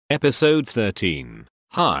Episode 13.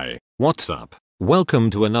 Hi, what's up? Welcome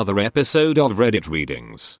to another episode of Reddit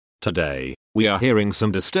Readings. Today, we are hearing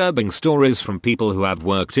some disturbing stories from people who have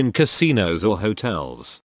worked in casinos or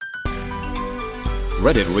hotels.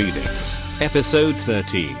 Reddit Readings, Episode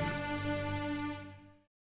 13.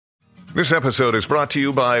 This episode is brought to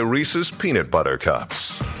you by Reese's Peanut Butter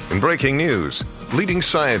Cups. In breaking news, leading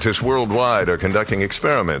scientists worldwide are conducting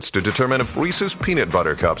experiments to determine if Reese's Peanut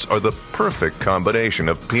Butter Cups are the perfect combination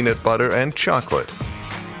of peanut butter and chocolate.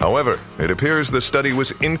 However, it appears the study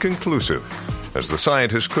was inconclusive, as the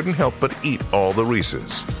scientists couldn't help but eat all the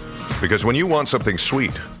Reese's. Because when you want something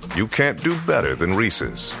sweet, you can't do better than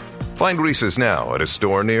Reese's. Find Reese's now at a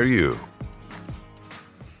store near you.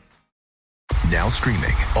 Now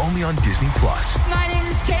streaming only on Disney+. My name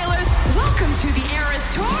is Taylor. Welcome to the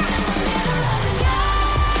Eras Tour.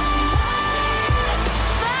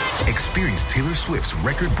 Experience Taylor Swift's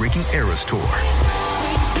record-breaking Eras Tour.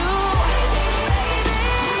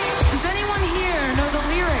 Does anyone here know the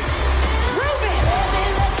lyrics? Prove it!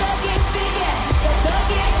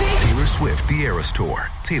 Taylor Swift The Eras Tour,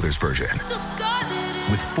 Taylor's version,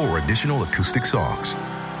 with 4 additional acoustic songs.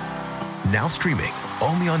 Now streaming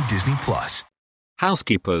only on Disney+.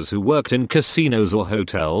 Housekeepers who worked in casinos or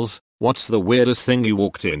hotels, what's the weirdest thing you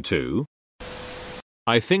walked into?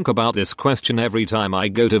 I think about this question every time I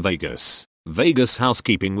go to Vegas. Vegas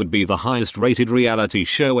housekeeping would be the highest rated reality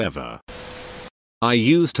show ever. I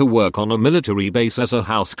used to work on a military base as a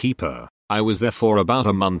housekeeper. I was there for about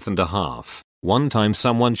a month and a half. One time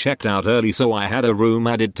someone checked out early, so I had a room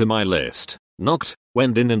added to my list. Knocked,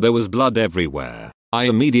 went in, and there was blood everywhere. I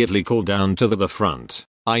immediately called down to the front.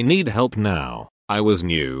 I need help now. I was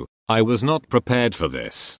new. I was not prepared for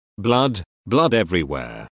this. Blood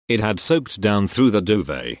everywhere. It had soaked down through the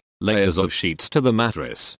duvet, layers of sheets to the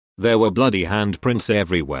mattress. There were bloody handprints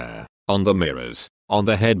everywhere. On the mirrors, on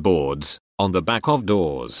the headboards, on the back of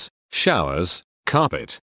doors, showers,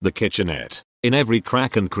 carpet, the kitchenette, in every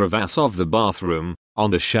crack and crevasse of the bathroom,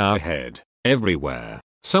 on the shower head, everywhere.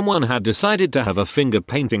 Someone had decided to have a finger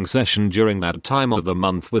painting session during that time of the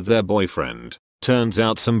month with their boyfriend. Turns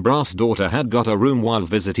out some brass daughter had got a room while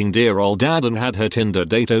visiting dear old dad and had her Tinder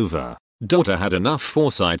date over. Daughter had enough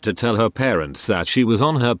foresight to tell her parents that she was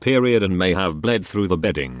on her period and may have bled through the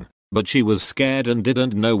bedding, but she was scared and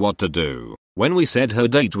didn't know what to do. When we said her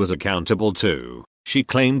date was accountable too, she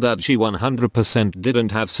claimed that she 100%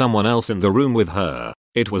 didn't have someone else in the room with her.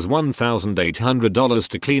 It was $1,800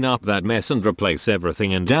 to clean up that mess and replace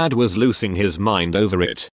everything, and dad was losing his mind over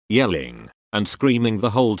it, yelling and screaming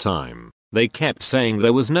the whole time. They kept saying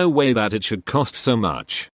there was no way that it should cost so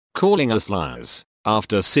much, calling us liars.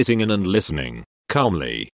 After sitting in and listening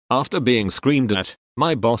calmly, after being screamed at,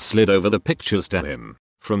 my boss slid over the pictures to him.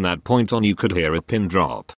 From that point on you could hear a pin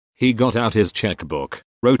drop. He got out his checkbook,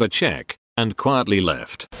 wrote a check, and quietly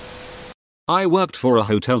left. I worked for a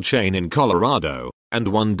hotel chain in Colorado, and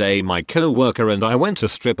one day my co-worker and I went to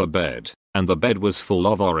strip a bed, and the bed was full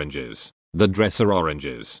of oranges. The dresser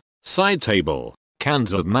oranges. Side table,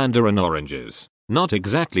 cans of mandarin oranges. Not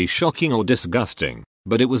exactly shocking or disgusting,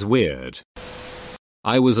 but it was weird.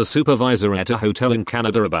 I was a supervisor at a hotel in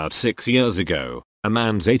Canada about 6 years ago. A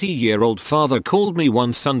man's 80-year-old father called me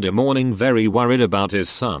one Sunday morning very worried about his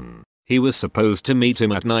son. He was supposed to meet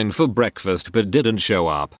him at 9 for breakfast but didn't show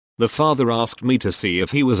up. The father asked me to see if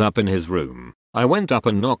he was up in his room. I went up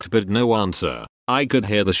and knocked but no answer. I could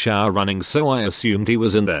hear the shower running, so I assumed he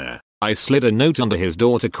was in there. I slid a note under his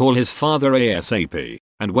door to call his father ASAP,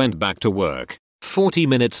 and went back to work. 40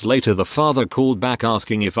 minutes later the father called back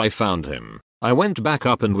asking if I found him. I went back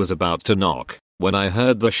up and was about to knock when I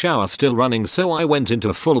heard the shower still running, so I went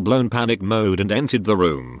into full-blown panic mode and entered the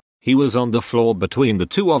room. He was on the floor between the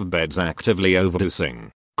 2 of beds actively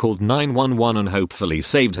overdosing. Called 911 and hopefully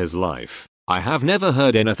saved his life. I have never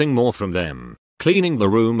heard anything more from them. Cleaning the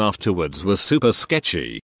room afterwards was super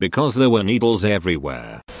sketchy because there were needles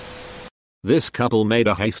everywhere. This couple made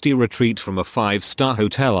a hasty retreat from a 5-star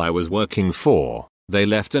hotel I was working for. They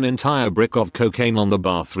left an entire brick of cocaine on the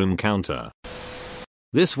bathroom counter.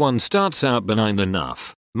 This one starts out benign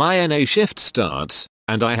enough. My NA shift starts,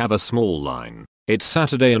 and I have a small line. It's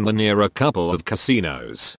Saturday and we're near a couple of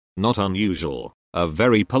casinos. Not unusual. A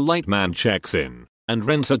very polite man checks in, and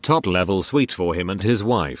rents a top-level suite for him and his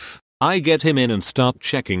wife. I get him in and start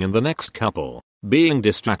checking in the next couple. Being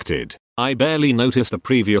distracted, I barely noticed the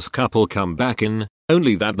previous couple come back in,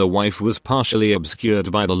 only that the wife was partially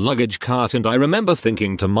obscured by the luggage cart, and I remember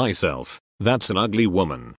thinking to myself, that's an ugly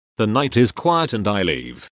woman. The night is quiet and I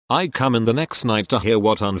leave. I come in the next night to hear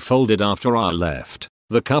what unfolded after I left.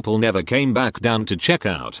 The couple never came back down to check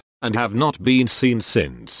out, and have not been seen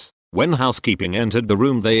since. When housekeeping entered the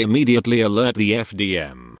room, they immediately alert the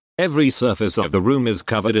FDM. Every surface of the room is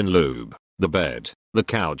covered in lube. The bed, the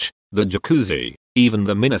couch, the jacuzzi, even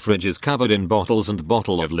the mini fridge is covered in bottles and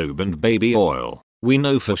bottle of lube and baby oil. We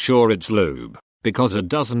know for sure it's lube, because a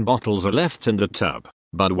dozen bottles are left in the tub.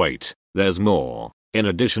 But wait, there's more. In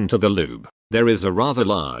addition to the lube, there is a rather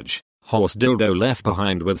large horse dildo left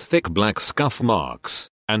behind with thick black scuff marks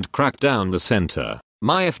and cracked down the center.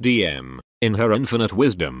 My FDM, in her infinite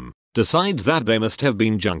wisdom, decides that they must have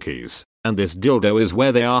been junkies, and this dildo is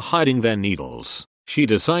where they are hiding their needles. She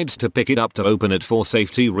decides to pick it up to open it for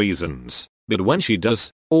safety reasons, but when she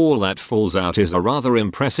does, all that falls out is a rather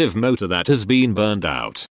impressive motor that has been burned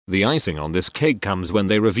out. The icing on this cake comes when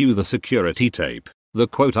they review the security tape. The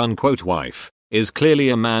quote-unquote wife is clearly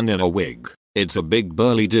a man in a wig. It's a big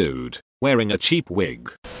burly dude, wearing a cheap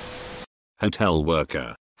wig. Hotel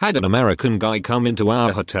worker had an American guy come into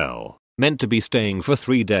our hotel, meant to be staying for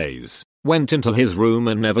 3 days, went into his room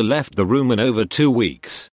and never left the room in over 2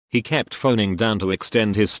 weeks. He kept phoning down to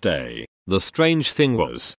extend his stay. The strange thing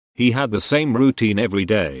was, he had the same routine every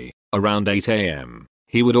day. Around 8 AM,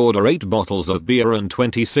 he would order 8 bottles of beer and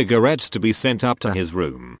 20 cigarettes to be sent up to his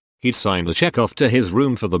room. He'd sign the check off to his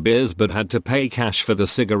room for the beers but had to pay cash for the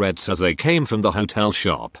cigarettes as they came from the hotel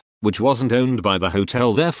shop, which wasn't owned by the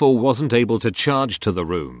hotel, therefore wasn't able to charge to the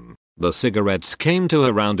room. The cigarettes came to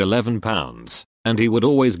around £11, and he would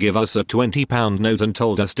always give us a £20 note and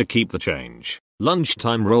told us to keep the change.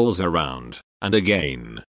 Lunchtime rolls around, and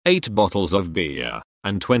again, 8 bottles of beer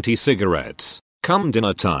and 20 cigarettes. Come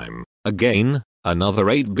dinner time, again, another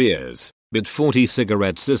 8 beers, but 40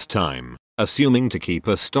 cigarettes this time, assuming to keep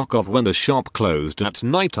a stock of when the shop closed at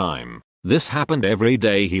night time. This happened every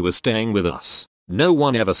day he was staying with us. No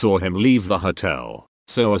one ever saw him leave the hotel,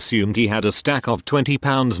 so assumed he had a stack of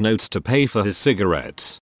 £20 notes to pay for his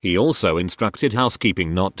cigarettes. He also instructed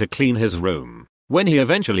housekeeping not to clean his room. When he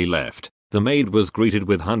eventually left, the maid was greeted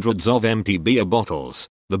with hundreds of empty beer bottles.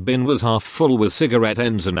 The bin was half full with cigarette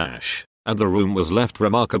ends and ash, and the room was left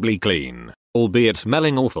remarkably clean, albeit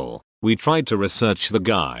smelling awful. We tried to research the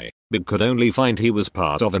guy, but could only find he was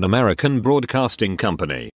part of an American broadcasting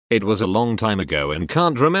company. It was a long time ago and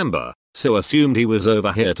can't remember, so assumed he was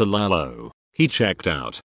over here to lie low. He checked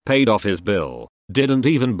out, paid off his bill, didn't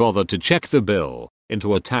even bother to check the bill,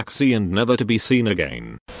 into a taxi and never to be seen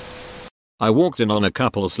again. I walked in on a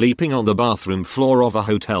couple sleeping on the bathroom floor of a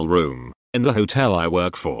hotel room. In the hotel I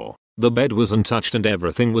work for, the bed was untouched and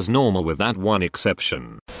everything was normal with that one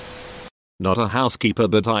exception. Not a housekeeper,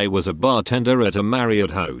 but I was a bartender at a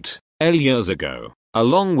Marriott hotel years ago.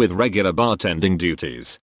 Along with regular bartending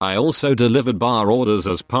duties, I also delivered bar orders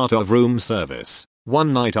as part of room service.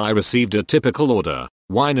 One night I received a typical order,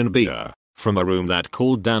 wine and beer, from a room that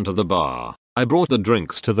called down to the bar. I brought the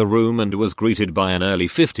drinks to the room and was greeted by an early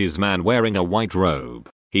 50s man wearing a white robe.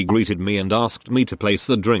 He greeted me and asked me to place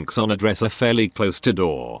the drinks on a dresser fairly close to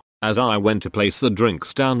door. As I went to place the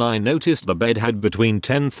drinks down, I noticed the bed had between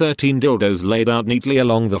 10-13 dildos laid out neatly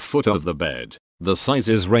along the foot of the bed. The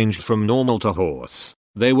sizes ranged from normal to horse.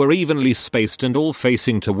 They were evenly spaced and all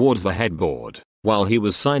facing towards the headboard. While he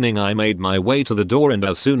was signing, I made my way to the door, and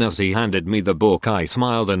as soon as he handed me the book I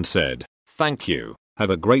smiled and said, "Thank you, have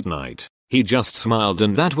a great night." He just smiled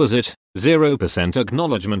and that was it. 0%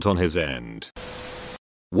 acknowledgement on his end.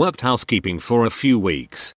 Worked housekeeping for a few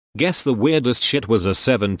weeks. Guess the weirdest shit was a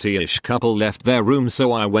 70-ish couple left their room,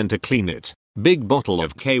 so I went to clean it. Big bottle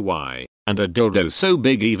of KY, and a dildo so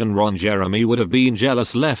big even Ron Jeremy would have been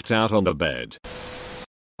jealous left out on the bed.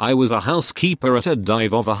 I was a housekeeper at a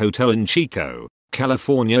dive of a hotel in Chico,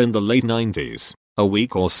 California in the late 90s. A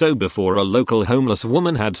week or so before, a local homeless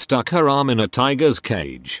woman had stuck her arm in a tiger's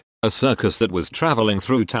cage, a circus that was traveling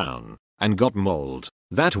through town, and got mauled.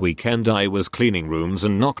 That weekend I was cleaning rooms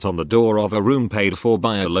and knocked on the door of a room paid for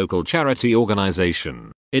by a local charity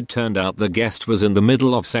organization. It turned out the guest was in the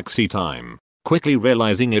middle of sexy time. Quickly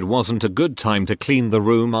realizing it wasn't a good time to clean the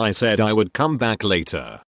room, I said I would come back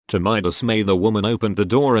later. To my dismay, the woman opened the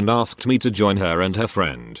door and asked me to join her and her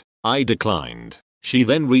friend. I declined. She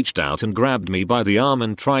then reached out and grabbed me by the arm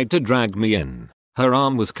and tried to drag me in. Her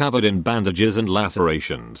arm was covered in bandages and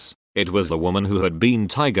lacerations. It was the woman who had been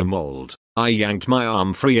tiger mauled. I yanked my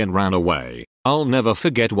arm free and ran away. I'll never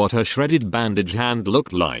forget what her shredded bandage hand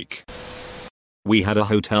looked like. We had a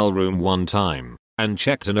hotel room one time, and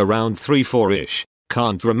checked in around 3-4ish.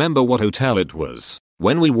 Can't remember what hotel it was.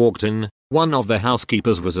 When we walked in, one of the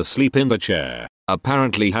housekeepers was asleep in the chair.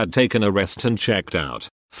 Apparently had taken a rest and checked out,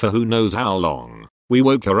 for who knows how long. We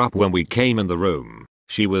woke her up when we came in the room.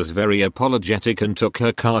 She was very apologetic and took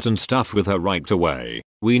her cart and stuff with her right away.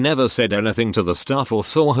 We never said anything to the staff or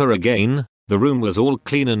saw her again. The room was all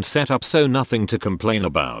clean and set up, so nothing to complain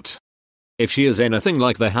about. If she is anything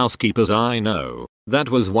like the housekeepers I know, that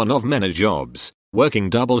was one of many jobs. Working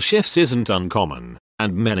double shifts isn't uncommon,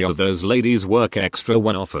 and many of those ladies work extra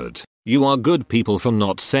when offered. You are good people for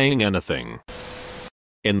not saying anything.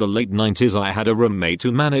 In the late 90s I had a roommate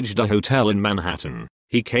who managed a hotel in Manhattan.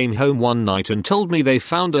 He came home one night and told me they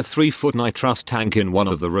found a 3-foot nitrous tank in one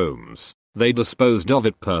of the rooms. They disposed of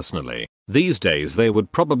it personally. These days they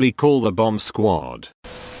would probably call the bomb squad.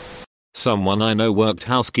 Someone I know worked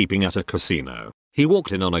housekeeping at a casino. He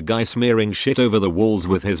walked in on a guy smearing shit over the walls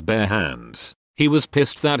with his bare hands. He was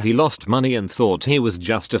pissed that he lost money and thought he was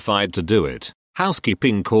justified to do it.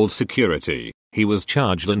 Housekeeping called security. He was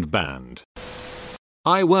charged and banned.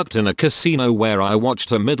 I worked in a casino where I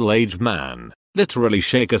watched a middle-aged man literally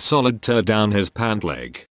shake a solid turd down his pant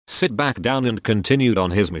leg, sit back down and continued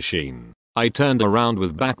on his machine. I turned around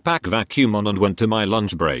with backpack vacuum on and went to my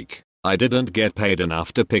lunch break. I didn't get paid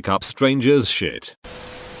enough to pick up strangers' shit.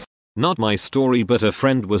 Not my story, but a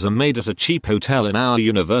friend was a maid at a cheap hotel in our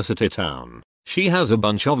university town. She has a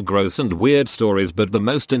bunch of gross and weird stories, but the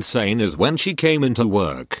most insane is when she came into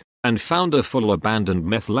work and found a full abandoned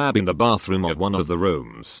meth lab in the bathroom of one of the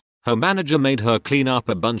rooms. Her manager made her clean up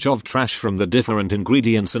a bunch of trash from the different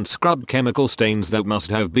ingredients and scrub chemical stains that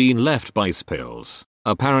must have been left by spills.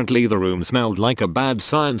 Apparently the room smelled like a bad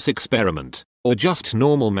science experiment, or just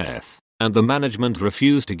normal meth, and the management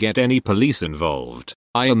refused to get any police involved.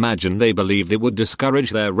 I imagine they believed it would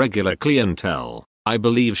discourage their regular clientele. I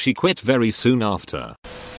believe she quit very soon after.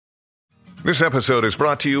 This episode is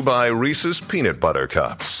brought to you by Reese's Peanut Butter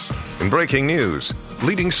Cups. In breaking news,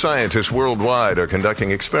 leading scientists worldwide are conducting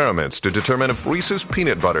experiments to determine if Reese's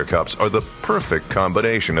Peanut Butter Cups are the perfect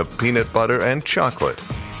combination of peanut butter and chocolate.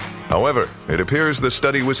 However, it appears the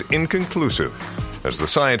study was inconclusive, as the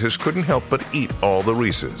scientists couldn't help but eat all the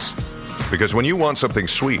Reese's. Because when you want something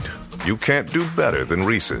sweet, you can't do better than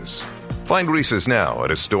Reese's. Find Reese's now at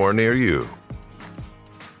a store near you.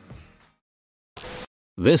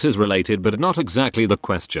 This is related but not exactly the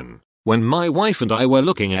question. When my wife and I were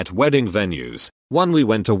looking at wedding venues, one we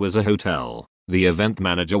went to was a hotel. The event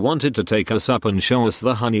manager wanted to take us up and show us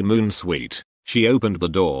the honeymoon suite. She opened the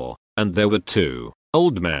door, and there were two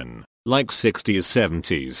old men, like 60s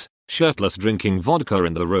 70s, shirtless, drinking vodka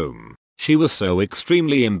in the room. She was so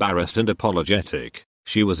extremely embarrassed and apologetic.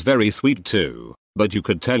 She was very sweet too, but you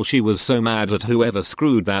could tell she was so mad at whoever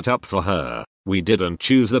screwed that up for her. We didn't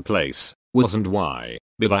choose the place, wasn't why,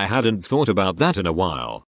 but I hadn't thought about that in a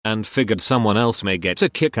while, and figured someone else may get a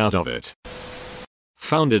kick out of it.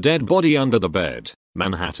 Found a dead body under the bed,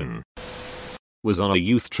 Manhattan. Was on a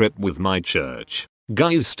youth trip with my church.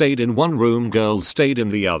 Guys stayed in one room, girls stayed in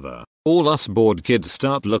the other. All us bored kids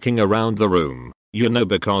start looking around the room, you know,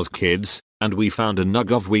 because kids, and we found a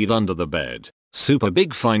nug of weed under the bed. Super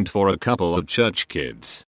big find for a couple of church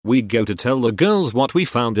kids. We go to tell the girls what we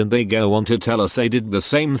found and they go on to tell us they did the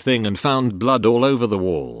same thing and found blood all over the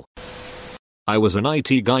wall. I was an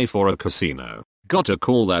IT guy for a casino. Got a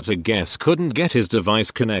call that a guest couldn't get his device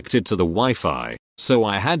connected to the Wi-Fi, so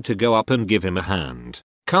I had to go up and give him a hand.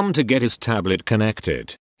 Come to get his tablet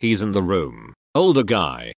connected. He's in the room. Older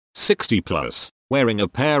guy, 60 plus, wearing a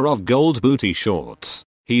pair of gold booty shorts.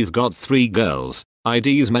 He's got 3 girls.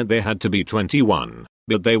 IDs meant they had to be 21,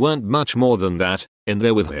 but they weren't much more than that, in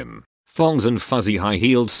there with him. Thongs and fuzzy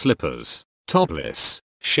high-heeled slippers. Topless.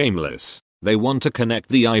 Shameless. They want to connect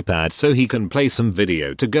the iPad so he can play some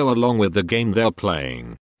video to go along with the game they're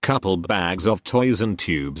playing. Couple bags of toys and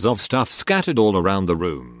tubes of stuff scattered all around the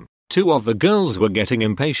room. 2 of the girls were getting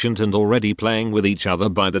impatient and already playing with each other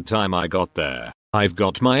by the time I got there. I've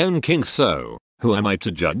got my own kinks, so who am I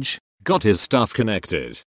to judge? Got his stuff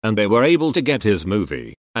connected, and they were able to get his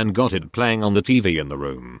movie, and got it playing on the TV in the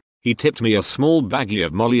room. He tipped me a small baggie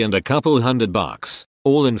of Molly and a couple $100,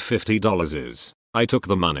 all in $50. I took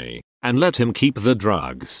the money and let him keep the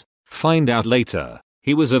drugs. Find out later,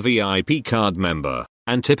 he was a VIP card member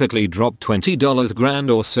and typically dropped $20 grand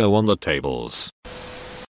or so on the tables.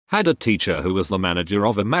 Had a teacher who was the manager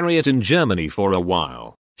of a Marriott in Germany for a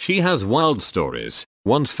while. She has wild stories.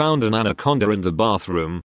 Once found an anaconda in the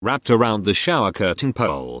bathroom, wrapped around the shower curtain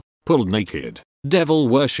pole, pulled naked. Devil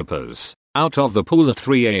worshippers. Out of the pool at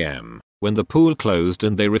 3 a.m. when the pool closed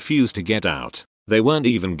and they refused to get out. They weren't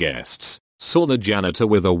even guests. Saw the janitor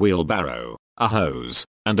with a wheelbarrow, a hose,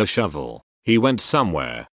 and a shovel. He went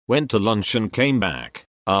somewhere, went to lunch and came back.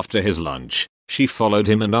 After his lunch, she followed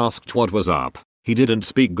him and asked what was up. He didn't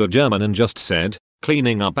speak good German and just said,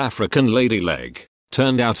 cleaning up African lady leg.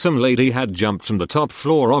 Turned out some lady had jumped from the top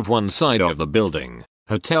floor of one side of the building.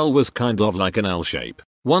 Hotel was kind of like an L shape,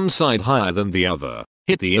 one side higher than the other.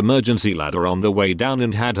 Hit the emergency ladder on the way down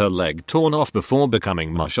and had her leg torn off before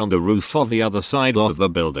becoming mush on the roof of the other side of the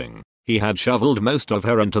building. He had shoveled most of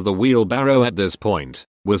her into the wheelbarrow at this point,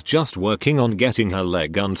 was just working on getting her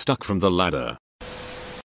leg unstuck from the ladder.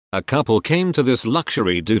 A couple came to this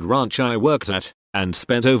luxury dude ranch I worked at, and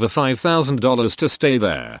spent over $5,000 to stay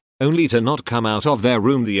there, only to not come out of their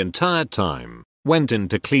room the entire time. Went in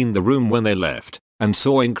to clean the room when they left, and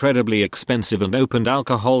saw incredibly expensive and opened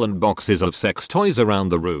alcohol and boxes of sex toys around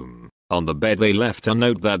the room. On the bed they left a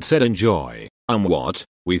note that said enjoy. What?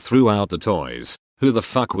 We threw out the toys. Who the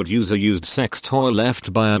fuck would use a used sex toy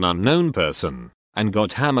left by an unknown person? And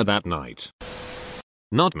got hammered that night.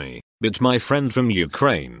 Not me, but my friend from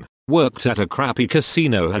Ukraine. Worked at a crappy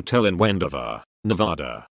casino hotel in Wendover,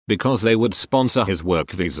 Nevada, because they would sponsor his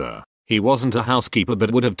work visa. He wasn't a housekeeper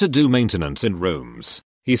but would have to do maintenance in rooms.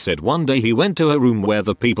 He said one day he went to a room where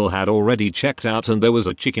the people had already checked out and there was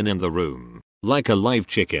a chicken in the room. Like a live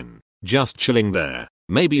chicken. Just chilling there.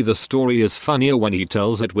 Maybe the story is funnier when he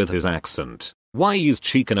tells it with his accent. Why use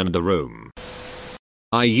chicken in the room?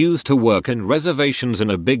 I used to work in reservations in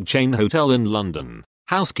a big chain hotel in London.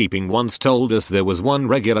 Housekeeping once told us there was one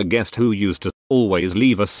regular guest who used to always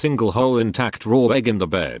leave a single whole intact raw egg in the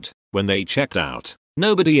bed when they checked out.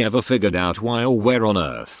 Nobody ever figured out why or where on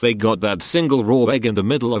earth they got that single raw egg in the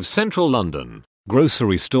middle of central London.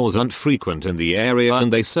 Grocery stores aren't frequent in the area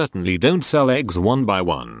and they certainly don't sell eggs one by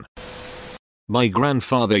one. My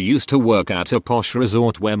grandfather used to work at a posh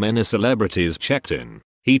resort where many celebrities checked in.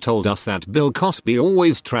 He told us that Bill Cosby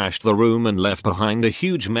always trashed the room and left behind a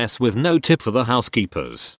huge mess with no tip for the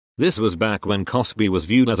housekeepers. This was back when Cosby was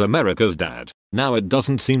viewed as America's dad. Now it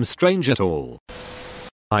doesn't seem strange at all.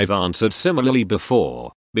 I've answered similarly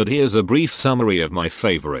before, but here's a brief summary of my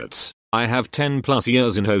favorites. I have 10 plus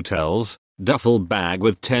years in hotels, duffel bag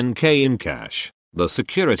with $10K in cash. The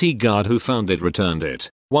security guard who found it returned it.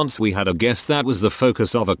 Once we had a guest that was the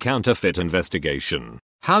focus of a counterfeit investigation.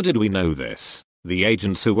 How did we know this? The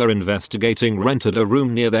agents who were investigating rented a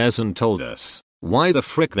room near theirs and told us. Why the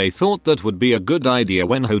frick they thought that would be a good idea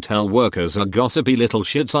when hotel workers are gossipy little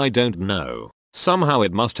shits I don't know. Somehow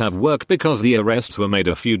it must have worked because the arrests were made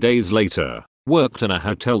a few days later. Worked in a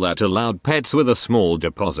hotel that allowed pets with a small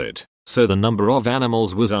deposit, so the number of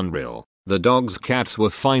animals was unreal. The dogs cats were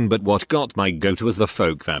fine but what got my goat was the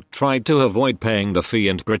folk that tried to avoid paying the fee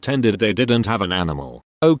and pretended they didn't have an animal.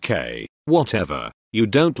 Okay, whatever. You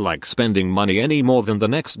don't like spending money any more than the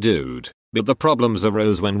next dude, but the problems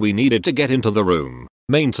arose when we needed to get into the room,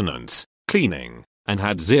 maintenance, cleaning, and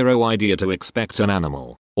had zero idea to expect an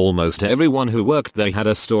animal. Almost everyone who worked there had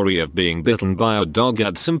a story of being bitten by a dog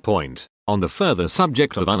at some point. On the further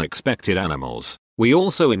subject of unexpected animals, we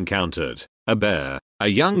also encountered a bear, a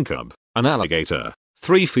young cub, an alligator,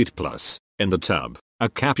 3 feet plus, in the tub, a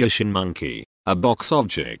capuchin monkey, a box of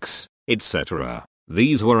chicks, etc.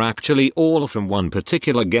 These were actually all from one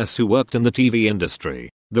particular guest who worked in the TV industry.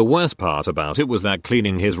 The worst part about it was that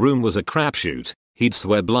cleaning his room was a crapshoot. He'd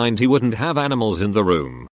swear blind he wouldn't have animals in the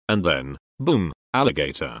room, and then, boom,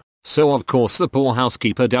 alligator. So of course the poor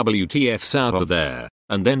housekeeper WTFs out of there,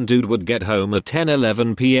 and then dude would get home at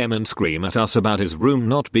 10-11 PM and scream at us about his room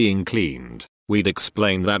not being cleaned. We'd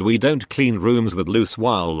explain that we don't clean rooms with loose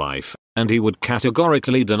wildlife, and he would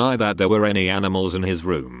categorically deny that there were any animals in his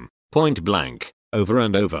room. Point blank, over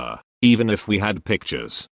and over, even if we had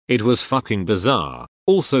pictures. It was fucking bizarre.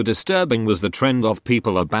 Also disturbing was the trend of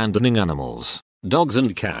people abandoning animals, dogs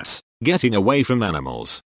and cats, getting away from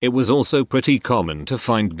animals. It was also pretty common to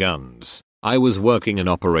find guns. I was working in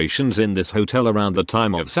operations in this hotel around the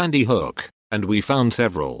time of Sandy Hook, and we found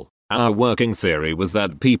several. Our working theory was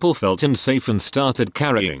that people felt unsafe and started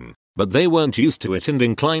carrying, but they weren't used to it and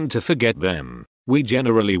inclined to forget them. We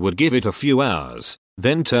generally would give it a few hours,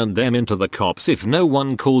 then turn them into the cops if no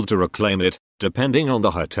one called to reclaim it, depending on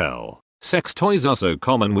the hotel. Sex toys are so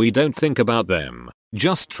common we don't think about them,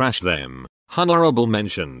 just trash them. Honorable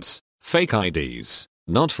mentions, fake IDs,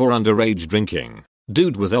 not for underage drinking.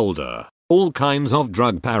 Dude was older, all kinds of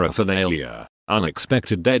drug paraphernalia,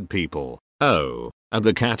 unexpected dead people. Oh, and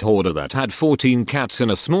the cat hoarder that had 14 cats in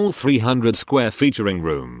a small 300 square featuring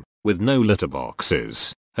room, with no litter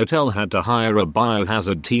boxes. Hotel had to hire a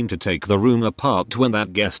biohazard team to take the room apart when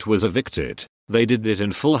that guest was evicted. They did it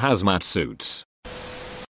in full hazmat suits.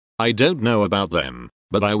 I don't know about them,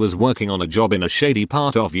 but I was working on a job in a shady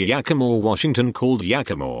part of Yakima, Washington called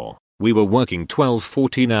Yakima. We were working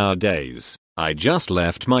 12-14-hour days. I just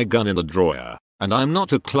left my gun in the drawer, and I'm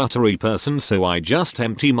not a cluttery person so I just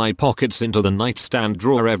empty my pockets into the nightstand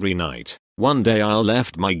drawer every night. One day I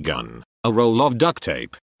left my gun, a roll of duct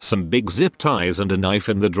tape, some big zip ties and a knife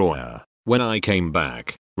in the drawer. When I came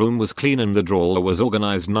back, room was clean and the drawer was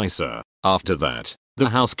organized nicer. After that, the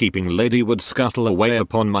housekeeping lady would scuttle away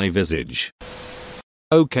upon my visage.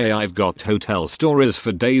 Okay, I've got hotel stories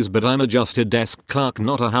for days, but I'm just a desk clerk,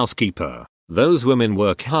 not a housekeeper. Those women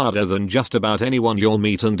work harder than just about anyone you'll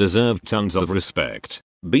meet and deserve tons of respect.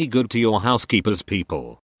 Be good to your housekeepers,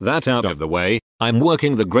 people. That out of the way, I'm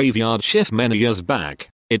working the graveyard shift many years back.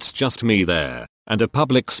 It's just me there, and a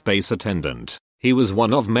public space attendant. He was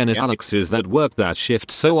one of many Alexes that worked that shift,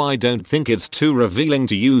 so I don't think it's too revealing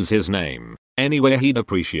to use his name. Anyway, he'd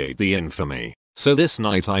appreciate the infamy. So this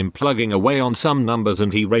night I'm plugging away on some numbers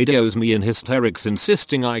and he radios me in hysterics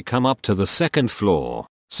insisting I come up to the second floor.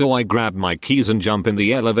 So I grab my keys and jump in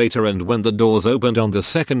the elevator, and when the doors opened on the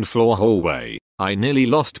second floor hallway, I nearly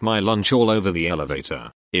lost my lunch all over the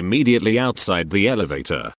elevator. Immediately outside the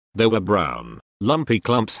elevator, there were brown, lumpy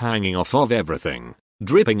clumps hanging off of everything,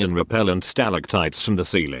 dripping in repellent stalactites from the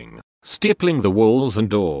ceiling, stippling the walls and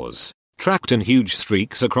doors, tracked in huge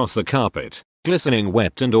streaks across the carpet, glistening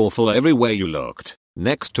wet and awful everywhere you looked.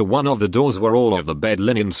 Next to one of the doors were all of the bed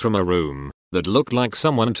linens from a room that looked like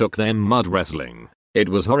someone took them mud wrestling. It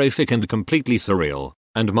was horrific and completely surreal,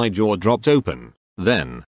 and my jaw dropped open.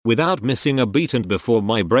 Then, without missing a beat and before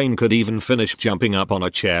my brain could even finish jumping up on a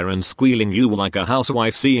chair and squealing you like a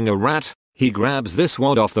housewife seeing a rat, he grabs this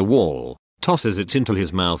wad off the wall, tosses it into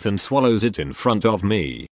his mouth and swallows it in front of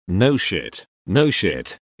me. No shit. No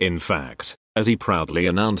shit. In fact, as he proudly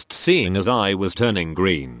announced, seeing as I was turning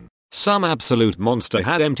green, some absolute monster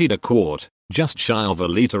had emptied a quart, just shy of a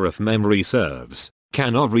liter if memory serves,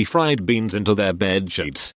 can of refried beans into their bed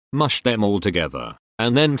sheets, mushed them all together,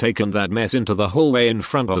 and then taken that mess into the hallway in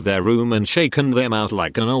front of their room and shaken them out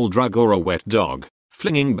like an old drug or a wet dog,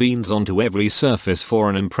 flinging beans onto every surface for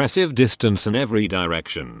an impressive distance in every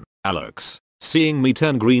direction. Alex, seeing me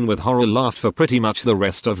turn green with horror, laughed for pretty much the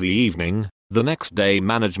rest of the evening. The next day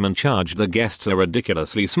management charged the guests a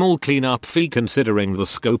ridiculously small cleanup fee considering the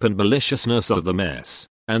scope and maliciousness of the mess,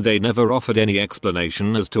 and they never offered any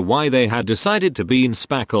explanation as to why they had decided to bean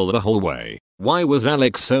spackle the whole way. Why was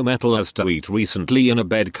Alex so metal as to eat recently in a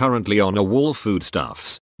bed currently on a wall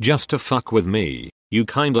foodstuffs, just to fuck with me? You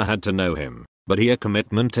kinda had to know him, but he a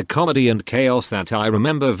commitment to comedy and chaos that I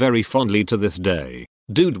remember very fondly to this day.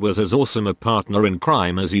 Dude was as awesome a partner in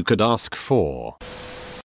crime as you could ask for.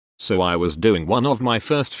 So I was doing one of my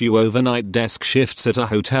first few overnight desk shifts at a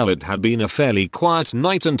hotel. It had been a fairly quiet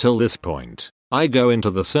night until this point. I go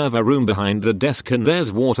into the server room behind the desk and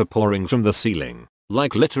there's water pouring from the ceiling,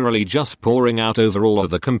 like literally just pouring out over all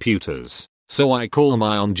of the computers. So I call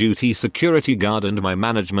my on-duty security guard and my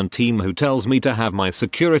management team, who tells me to have my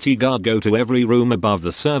security guard go to every room above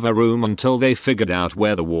the server room until they figured out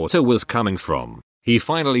where the water was coming from. He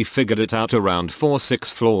finally figured it out around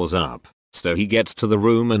 4-6 floors up. So he gets to the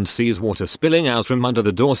room and sees water spilling out from under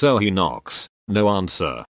the door, so he knocks. No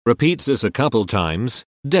answer. Repeats this a couple times.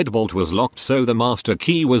 Deadbolt was locked, so the master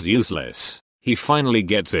key was useless. He finally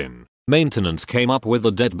gets in. Maintenance came up with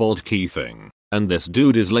the deadbolt key thing, and this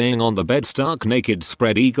dude is laying on the bed stark naked,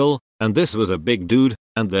 spread eagle, and this was a big dude,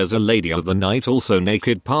 and there's a lady of the night also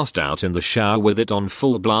naked, passed out in the shower with it on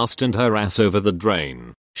full blast and her ass over the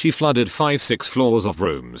drain. She flooded 5-6 floors of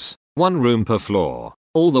rooms, one room per floor,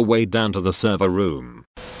 all the way down to the server room.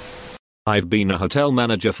 I've been a hotel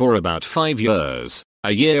manager for about 5 years.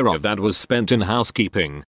 A year of that was spent in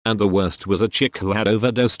housekeeping, and the worst was a chick who had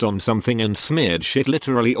overdosed on something and smeared shit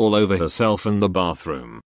literally all over herself in the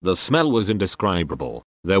bathroom. The smell was indescribable.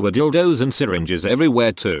 There were dildos and syringes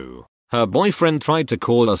everywhere too. Her boyfriend tried to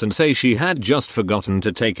call us and say she had just forgotten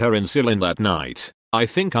to take her insulin that night. I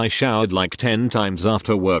think I showered like 10 times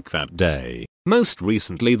after work that day. Most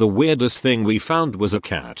recently, the weirdest thing we found was a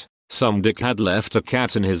cat. Some dick had left a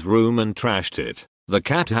cat in his room and trashed it. The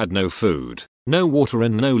cat had no food, no water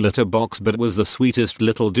and no litter box, but was the sweetest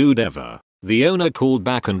little dude ever. The owner called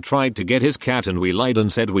back and tried to get his cat, and we lied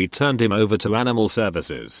and said we turned him over to animal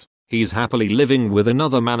services. He's happily living with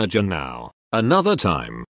another manager now. Another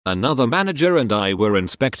time, another manager and I were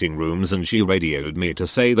inspecting rooms and she radioed me to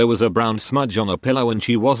say there was a brown smudge on a pillow and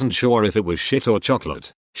she wasn't sure if it was shit or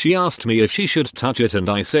chocolate. She asked me if she should touch it and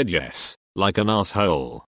I said yes, like an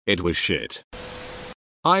asshole. It was shit.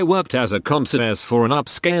 I worked as a concierge for an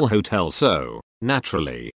upscale hotel, so,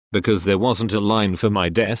 naturally, because there wasn't a line for my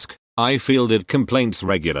desk, I fielded complaints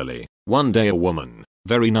regularly. One day a woman,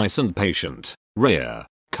 very nice and patient, Rhea,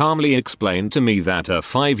 calmly explained to me that a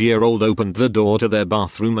 5-year-old opened the door to their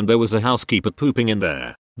bathroom and there was a housekeeper pooping in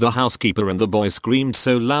there. The housekeeper and the boy screamed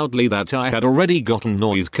so loudly that I had already gotten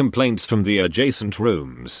noise complaints from the adjacent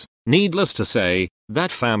rooms. Needless to say,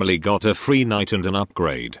 that family got a free night and an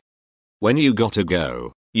upgrade. When you gotta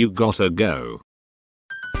go, you gotta go.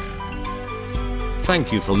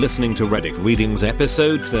 Thank you for listening to Reddit Readings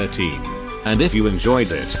episode 13. And if you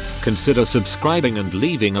enjoyed it, consider subscribing and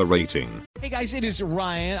leaving a rating. Hey guys, it is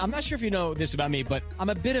Ryan. I'm not sure if you know this about me, but I'm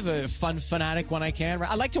a bit of a fun fanatic when I can.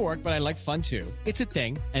 I like to work, but I like fun too. It's a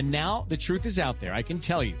thing. And now the truth is out there. I can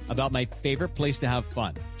tell you about my favorite place to have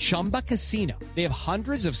fun. Chumba Casino. They have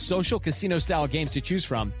hundreds of social casino style games to choose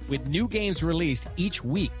from with new games released each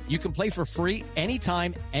week. You can play for free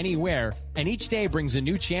anytime, anywhere. And each day brings a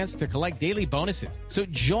new chance to collect daily bonuses. So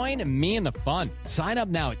join me in the fun. Sign up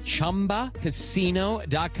now at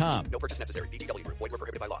ChumbaCasino.com. No purchase necessary. VGW Group. Void where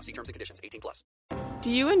prohibited by law. See terms and conditions. 18+. Do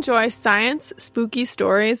you enjoy science, spooky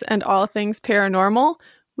stories, and all things paranormal?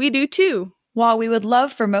 We do too. While we would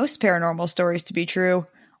love for most paranormal stories to be true,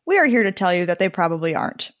 we are here to tell you that they probably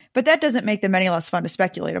aren't. But that doesn't make them any less fun to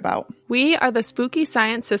speculate about. We are the Spooky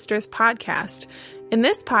Science Sisters podcast. In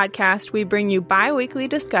this podcast, we bring you bi-weekly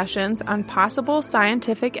discussions on possible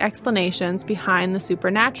scientific explanations behind the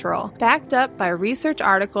supernatural. Backed up by research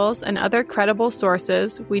articles and other credible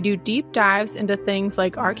sources, we do deep dives into things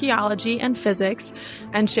like archaeology and physics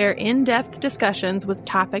and share in-depth discussions with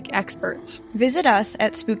topic experts. Visit us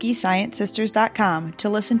at SpookyScienceSisters.com to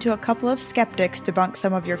listen to a couple of skeptics debunk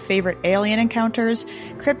some of your favorite alien encounters,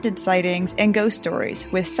 cryptid sightings, and ghost stories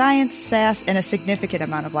with science, sass, and a significant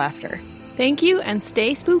amount of laughter. Thank you and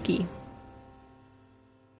stay spooky.